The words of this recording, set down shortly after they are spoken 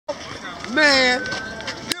Man,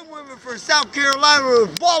 them women from South Carolina were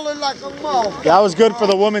balling like a motherfucker. That was good for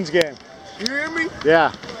the women's game. You hear me?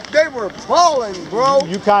 Yeah. They were balling, bro.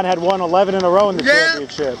 UConn had won 11 in a row in the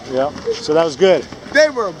championship. Yep. So that was good. They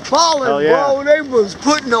were balling, bro. They was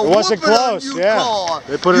putting a it wasn't close. On UConn.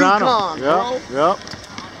 They put it on them. Bro. Yep.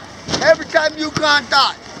 Every time UConn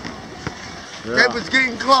thought they was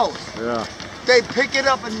getting close, they pick it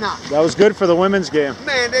up a notch. That was good for the women's game.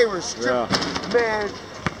 Man, they were stripping. Man,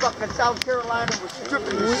 fucking South Carolina was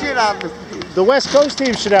stripping the shit out of them. The West Coast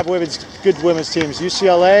teams should have good women's teams.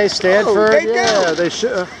 UCLA, Stanford. Oh, they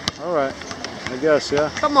should. All right. I guess,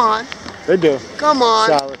 Come on. They do. Come on.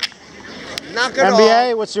 Solid. Knock it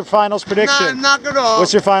NBA, off. what's your finals prediction? Knock it off.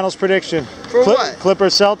 What's your finals prediction? For what?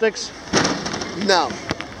 Clippers, Celtics? No.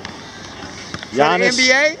 Giannis? For the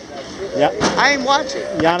NBA? Yeah. I ain't watching.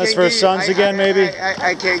 Giannis versus Suns again, maybe?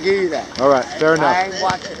 I can't give you that. All right, fair enough. I ain't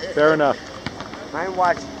watching. Fair enough. I ain't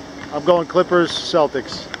watching. I'm going Clippers,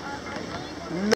 Celtics.